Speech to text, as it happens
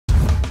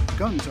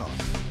Gun Talk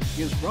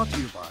is brought to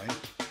you by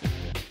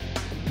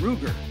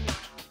Ruger,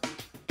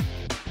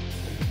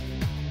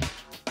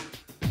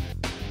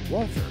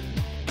 Walther,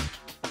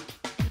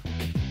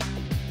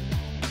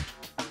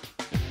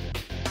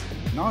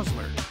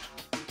 Nosler,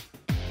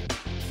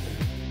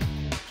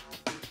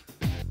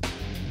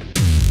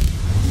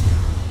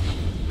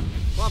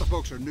 A lot of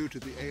folks are new to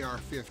the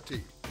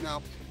AR-15.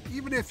 Now,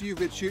 even if you've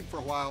been shooting for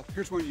a while,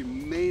 here's one you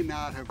may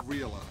not have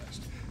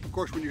realized. Of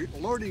course, when you're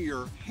loading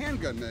your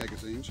handgun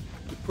magazines,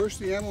 you push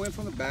the ammo in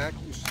from the back,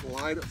 you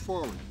slide it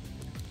forward.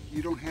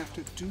 You don't have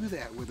to do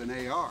that with an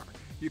AR.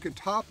 You can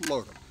top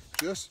load them.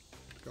 Just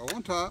go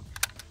on top,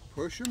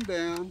 push them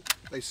down,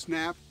 they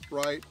snap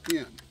right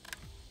in.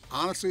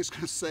 Honestly, it's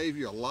going to save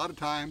you a lot of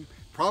time,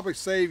 probably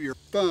save your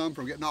thumb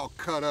from getting all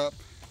cut up,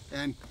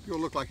 and you'll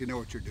look like you know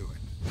what you're doing.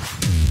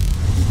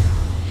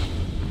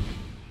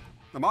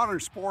 The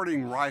modern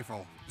sporting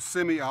rifle,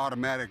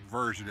 semi-automatic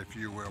version, if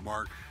you will,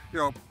 Mark, you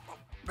know,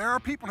 there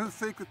are people who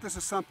think that this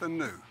is something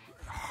new.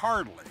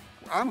 Hardly.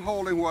 I'm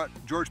holding what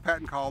George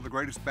Patton called the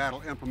greatest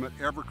battle implement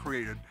ever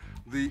created,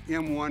 the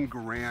M1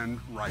 Garand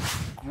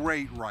rifle.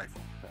 Great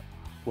rifle.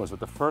 Was it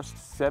the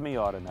first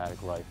semi-automatic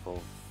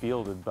rifle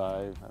fielded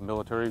by a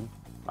military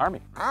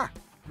army? Ah,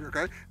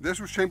 okay. This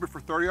was chambered for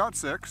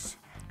 .30-06,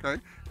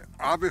 okay?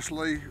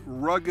 Obviously,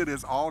 rugged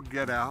as all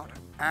get out,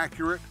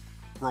 accurate,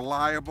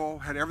 reliable,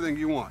 had everything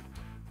you want.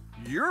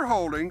 You're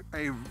holding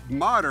a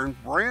modern,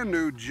 brand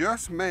new,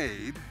 just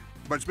made,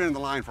 but it's been in the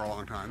line for a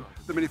long time,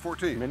 the Mini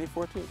 14. Mini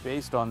 14,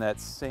 based on that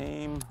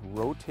same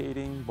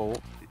rotating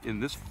bolt.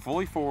 In this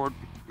fully forward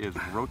is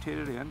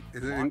rotated in,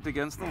 locked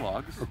against the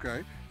lugs.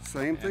 Okay,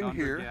 same thing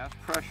under here. Gas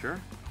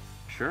pressure.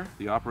 Sure,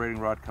 the operating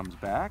rod comes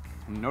back.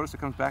 And notice it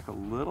comes back a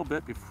little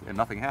bit before, and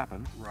nothing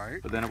happens. Right.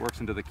 But then it works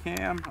into the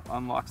cam,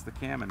 unlocks the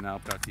cam, and now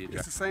got the ejector.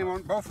 It's the same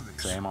on both of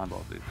these. Same on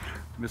both of these.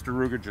 Mr.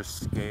 Ruger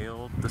just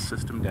scaled the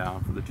system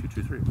down for the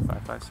 223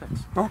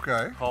 5.56.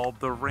 Okay. Called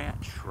the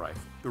Ranch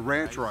rifle. The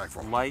Ranch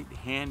rifle. Light,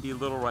 handy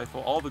little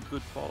rifle. All the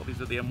good qualities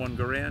of the M1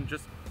 Garand,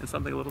 just in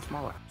something a little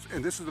smaller.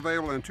 And this is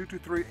available in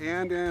 223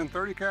 and in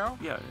 30 cal?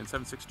 Yeah, in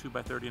 7.62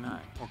 by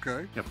 39.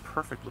 Okay. Yeah,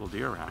 perfect little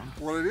deer round.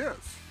 Well, it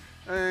is.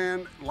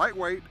 And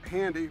lightweight,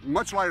 handy,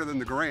 much lighter than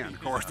the Garand,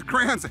 of course. The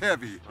Garand's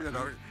heavy, you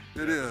know,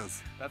 it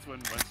is. That's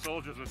when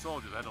soldiers were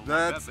soldiers.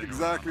 That's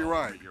exactly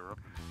right.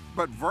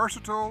 But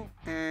versatile,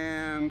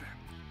 and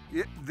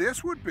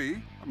this would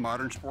be a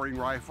modern sporting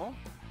rifle.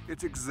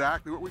 It's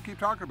exactly what we keep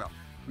talking about.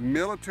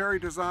 Military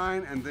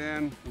design, and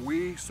then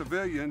we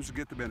civilians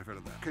get the benefit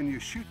of that. Can you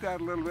shoot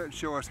that a little bit and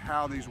show us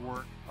how these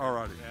work?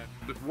 Alrighty.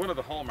 One of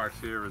the hallmarks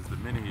here is the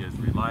Mini is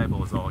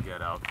reliable as all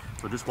get out,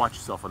 so just watch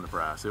yourself on the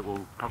brass. It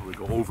will probably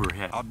go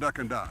overhead. I'll duck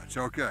and dodge,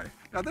 okay.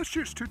 Now this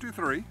shoots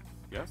 223.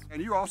 Yes.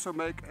 And you also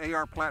make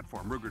AR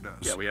platform, Ruger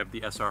does. Yeah, we have the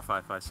SR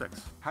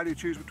 5.56. How do you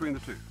choose between the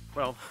two?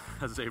 Well,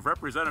 as a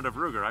representative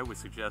Ruger, I would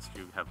suggest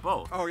you have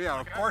both. Oh yeah,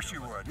 of course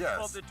you would, yes.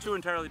 Well, they're two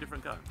entirely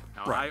different guns.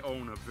 Now, right. I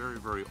own a very,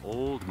 very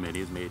old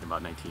Mini, it's made in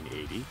about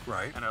 1980.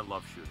 Right. And I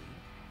love shooting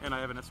it. And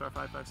I have an SR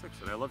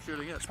 5.56, and I love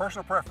shooting it. It's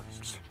personal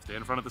preference. Stay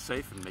in front of the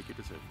safe and make your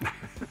decision.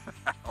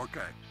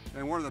 Okay.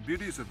 And one of the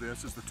beauties of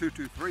this is the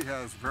 223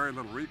 has very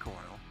little recoil.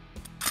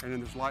 And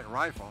in this light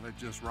rifle, it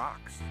just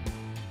rocks.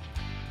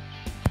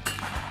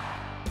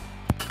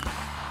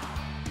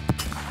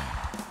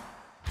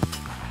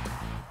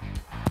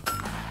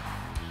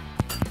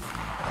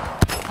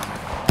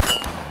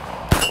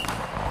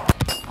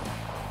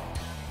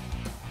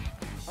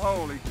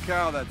 Holy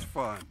cow, that's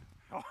fun.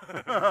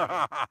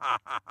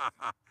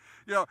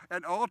 You know,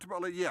 and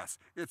ultimately, yes,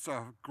 it's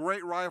a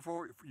great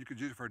rifle. You could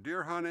use it for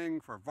deer hunting,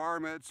 for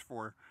varmints,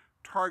 for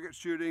target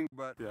shooting,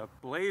 but yeah,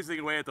 blazing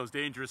away at those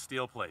dangerous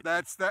steel plates.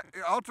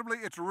 Ultimately,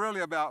 it's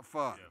really about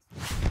fun.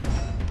 Yes.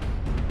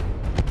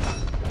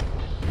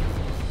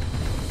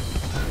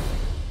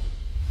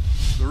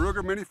 The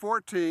Ruger Mini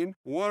 14,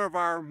 one of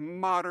our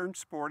modern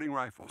sporting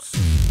rifles.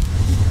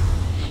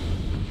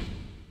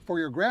 For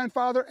your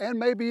grandfather and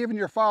maybe even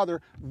your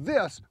father,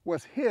 this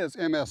was his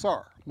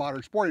MSR,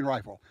 modern sporting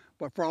rifle.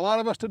 But for a lot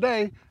of us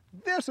today,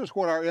 this is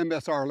what our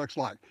MSR looks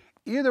like.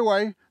 Either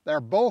way, they're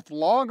both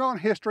long on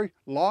history,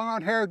 long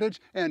on heritage,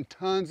 and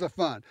tons of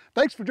fun.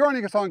 Thanks for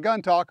joining us on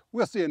Gun Talk.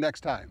 We'll see you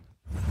next time.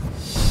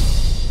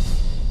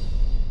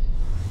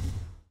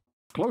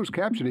 Closed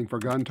captioning for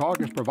Gun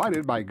Talk is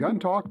provided by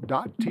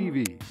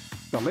GUNTALK.TV.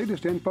 The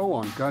latest info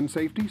on gun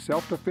safety,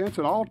 self-defense,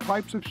 and all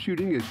types of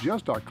shooting is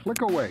just a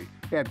click away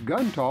at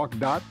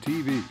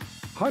GUNTALK.TV.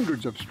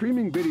 Hundreds of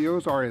streaming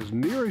videos are as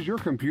near as your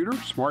computer,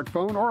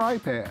 smartphone, or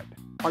iPad.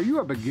 Are you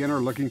a beginner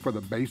looking for the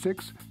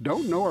basics?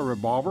 Don't know a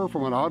revolver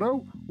from an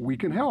auto? We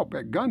can help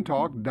at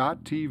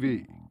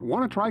GUNTALK.TV.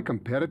 Want to try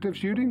competitive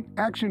shooting?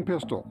 Action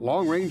pistol,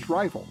 long-range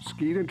rifle,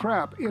 skeet and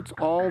trap, it's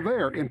all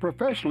there in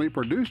professionally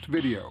produced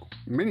video.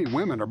 Many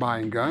women are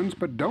buying guns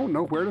but don't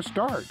know where to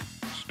start.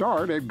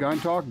 Start at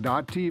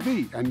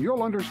GUNTALK.TV and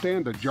you'll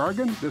understand the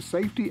jargon, the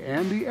safety,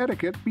 and the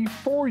etiquette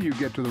before you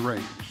get to the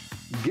range.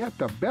 Get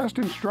the best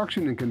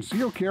instruction in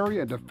concealed carry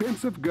and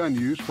defensive gun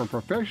use from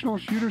professional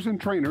shooters and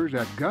trainers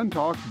at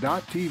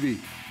GUNTALK.TV.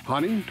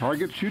 Hunting,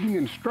 target shooting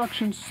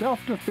instructions,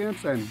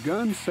 self-defense, and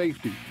gun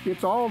safety.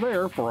 It's all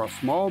there for a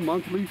small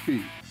monthly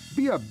fee.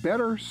 Be a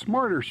better,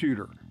 smarter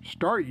shooter.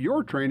 Start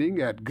your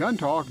training at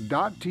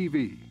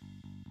GUNTALK.tv.